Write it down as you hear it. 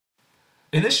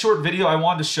In this short video, I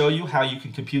wanted to show you how you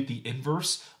can compute the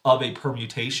inverse of a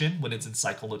permutation when it's in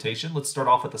cycle notation. Let's start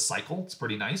off with a cycle. It's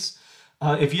pretty nice.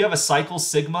 If you have a cycle,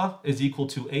 sigma is equal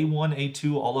to A1,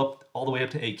 A2, all the way up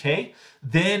to AK,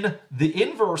 then the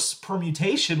inverse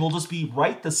permutation will just be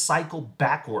write the cycle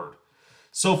backward.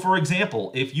 So for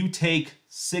example, if you take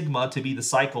sigma to be the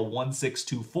cycle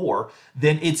 1624,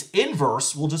 then its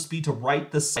inverse will just be to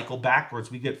write the cycle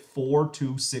backwards. We get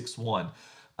 4261.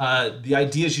 The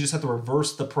idea is you just have to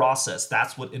reverse the process.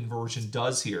 That's what inversion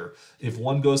does here. If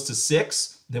 1 goes to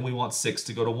 6, then we want 6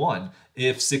 to go to 1.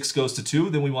 If 6 goes to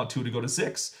 2, then we want 2 to go to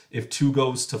 6. If 2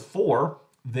 goes to 4,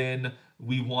 then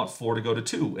we want 4 to go to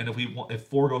 2. And if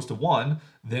 4 goes to 1,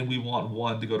 then we want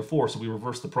 1 to go to 4. So we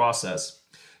reverse the process.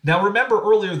 Now remember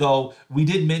earlier though, we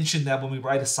did mention that when we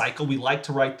write a cycle, we like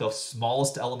to write the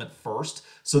smallest element first.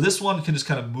 So this one can just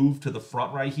kind of move to the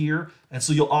front right here. And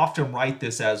so you'll often write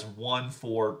this as 1,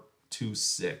 4, 2,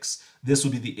 6. This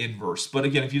would be the inverse. But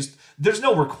again, there's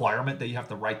no requirement that you have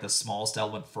to write the smallest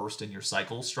element first in your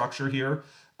cycle structure here.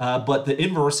 But the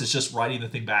inverse is just writing the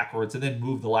thing backwards and then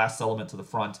move the last element to the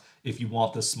front if you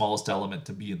want the smallest element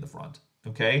to be in the front.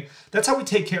 Okay, that's how we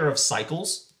take care of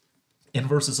cycles.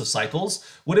 Inverses of cycles.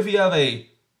 What if you have a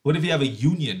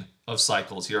union of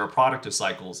cycles here, a product of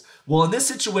cycles? Well, in this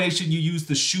situation, you use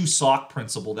the shoe-sock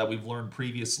principle that we've learned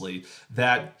previously,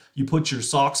 that you put your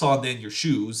socks on, then your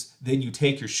shoes, then you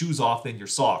take your shoes off, then your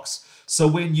socks. So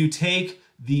when you take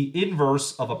the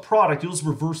inverse of a product, you'll just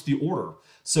reverse the order.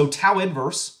 So tau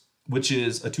inverse, which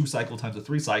is a 2-cycle times a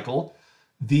 3-cycle,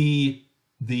 the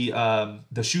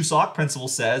shoe-sock principle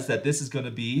says that this is going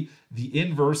to be the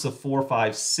inverse of 4,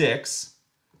 5, 6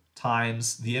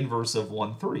 times the inverse of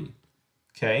 1, 3.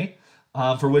 Okay?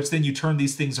 For which then you turn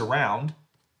these things around.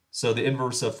 So the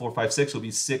inverse of 4, 5, 6 will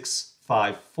be 6,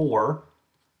 5, 4.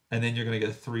 And then you're going to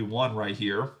get 3, 1 right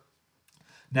here.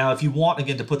 Now, if you want,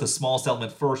 again, to put the smallest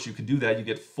element first, you can do that. You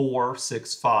get 4,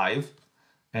 6, 5.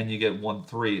 And you get 1,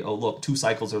 3. Oh, look, 2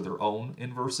 cycles are their own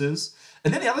inverses.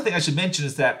 And then the other thing I should mention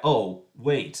is that, oh,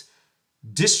 wait,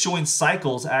 disjoint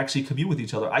cycles actually commute with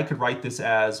each other. I could write this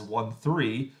as 1,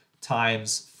 3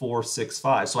 times 4, 6,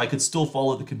 5. So I could still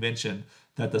follow the convention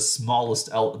that the smallest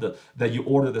that you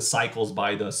order the cycles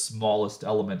by the smallest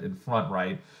element in front,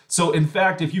 right? So in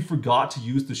fact, if you forgot to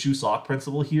use the shoe-sock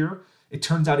principle here, it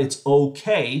turns out it's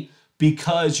okay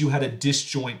because you had a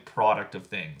disjoint product of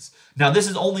things. Now this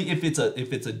is only if it's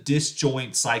a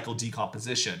disjoint cycle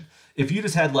decomposition. If you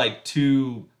just had like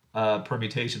 2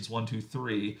 permutations, 1, 2,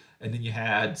 3, and then you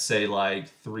had say like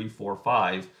 3, 4,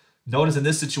 5. Notice in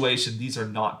this situation these are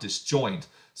not disjoint.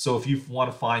 So if you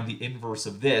want to find the inverse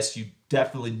of this, you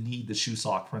definitely need the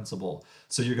shoe-sock principle.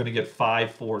 So you're going to get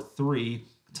 5, 4, 3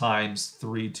 times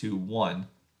 3, 2, 1.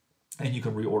 And you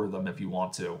can reorder them if you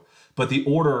want to. But the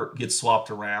order gets swapped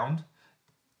around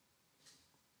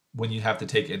when you have to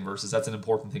take inverses. That's an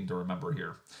important thing to remember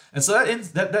here. And so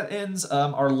that ends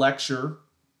our lecture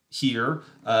here,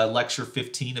 lecture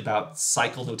 15 about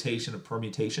cycle notation of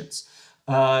permutations.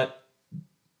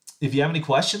 If you have any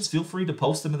questions, feel free to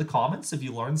post them in the comments. If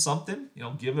you learned something,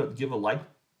 give a like,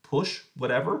 push,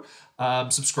 whatever.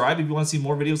 Subscribe if you want to see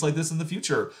more videos like this in the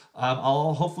future.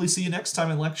 I'll hopefully see you next time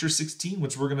in lecture 16,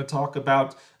 which we're going to talk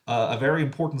about a very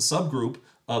important subgroup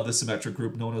of the symmetric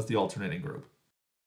group known as the alternating group.